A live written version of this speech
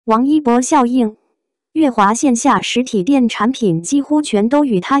王一博效应，乐华线下实体店产品几乎全都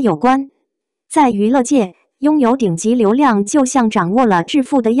与他有关。在娱乐界，拥有顶级流量就像掌握了致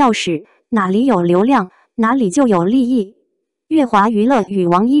富的钥匙，哪里有流量，哪里就有利益。乐华娱乐与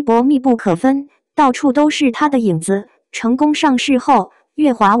王一博密不可分，到处都是他的影子。成功上市后，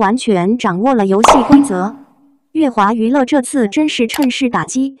乐华完全掌握了游戏规则。乐华娱乐这次真是趁势打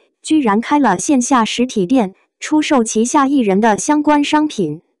击，居然开了线下实体店，出售旗下艺人的相关商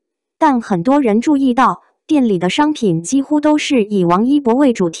品。但很多人注意到，店里的商品几乎都是以王一博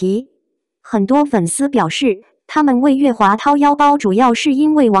为主题。很多粉丝表示，他们为乐华掏腰包主要是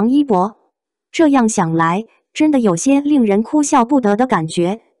因为王一博。这样想来，真的有些令人哭笑不得的感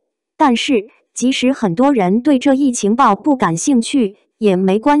觉。但是，即使很多人对这一情报不感兴趣，也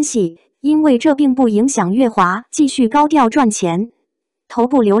没关系，因为这并不影响乐华继续高调赚钱。头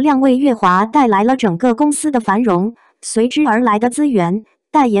部流量为乐华带来了整个公司的繁荣，随之而来的资源、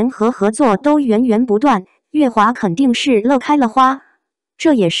代言和合作都源源不断，乐华肯定是乐开了花。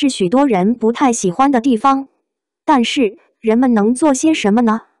这也是许多人不太喜欢的地方。但是，人们能做些什么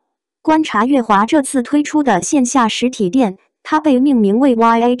呢？观察乐华这次推出的线下实体店，它被命名为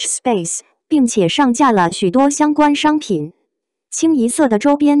YH Space， 并且上架了许多相关商品。清一色的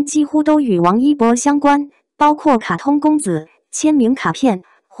周边几乎都与王一博相关，包括卡通公子、签名卡片、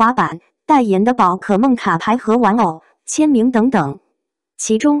滑板、代言的宝可梦卡牌和玩偶、签名等等。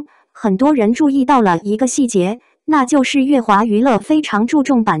其中，很多人注意到了一个细节，那就是乐华娱乐非常注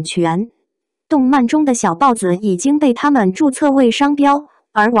重版权。动漫中的小豹子已经被他们注册为商标，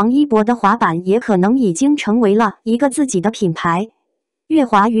而王一博的滑板也可能已经成为了一个自己的品牌。乐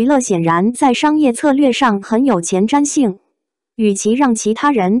华娱乐显然在商业策略上很有前瞻性，与其让其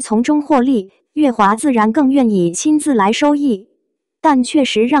他人从中获利，乐华自然更愿意亲自来收益。但确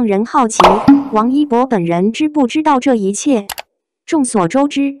实让人好奇，王一博本人知不知道这一切？众所周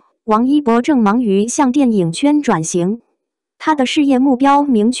知，王一博正忙于向电影圈转型，他的事业目标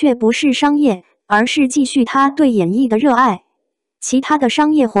明确不是商业，而是继续他对演艺的热爱。其他的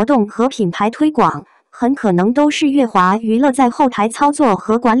商业活动和品牌推广，很可能都是乐华娱乐在后台操作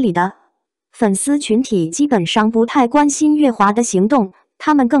和管理的。粉丝群体基本上不太关心乐华的行动，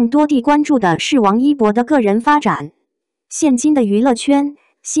他们更多地关注的是王一博的个人发展。现今的娱乐圈，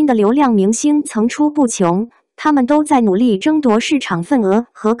新的流量明星层出不穷，他们都在努力争夺市场份额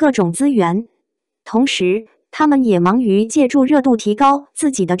和各种资源，同时，他们也忙于借助热度提高自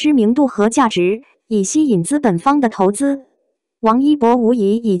己的知名度和价值，以吸引资本方的投资。王一博无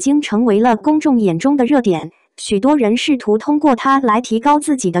疑已经成为了公众眼中的热点，许多人试图通过他来提高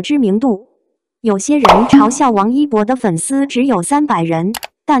自己的知名度。有些人嘲笑王一博的粉丝只有300人，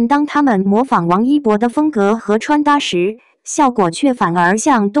但当他们模仿王一博的风格和穿搭时，效果却反而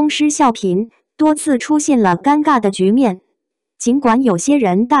像东施效颦，多次出现了尴尬的局面。尽管有些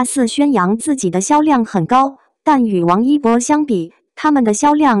人大肆宣扬自己的销量很高，但与王一博相比，他们的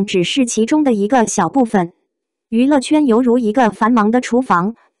销量只是其中的一个小部分。娱乐圈犹如一个繁忙的厨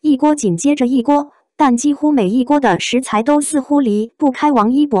房，一锅紧接着一锅，但几乎每一锅的食材都似乎离不开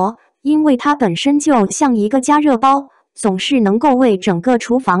王一博，因为他本身就像一个加热包，总是能够为整个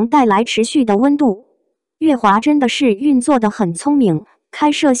厨房带来持续的温度。乐华真的是运作得很聪明，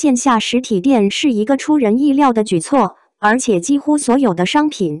开设线下实体店是一个出人意料的举措，而且几乎所有的商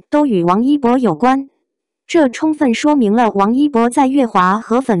品都与王一博有关。这充分说明了王一博在乐华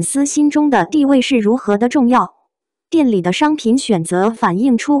和粉丝心中的地位是如何的重要。店里的商品选择反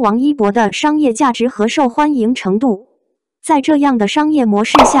映出王一博的商业价值和受欢迎程度。在这样的商业模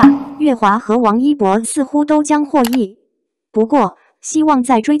式下，乐华和王一博似乎都将获益。不过，希望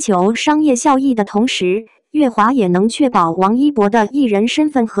在追求商业效益的同时，乐华也能确保王一博的艺人身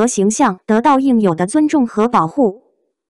份和形象得到应有的尊重和保护。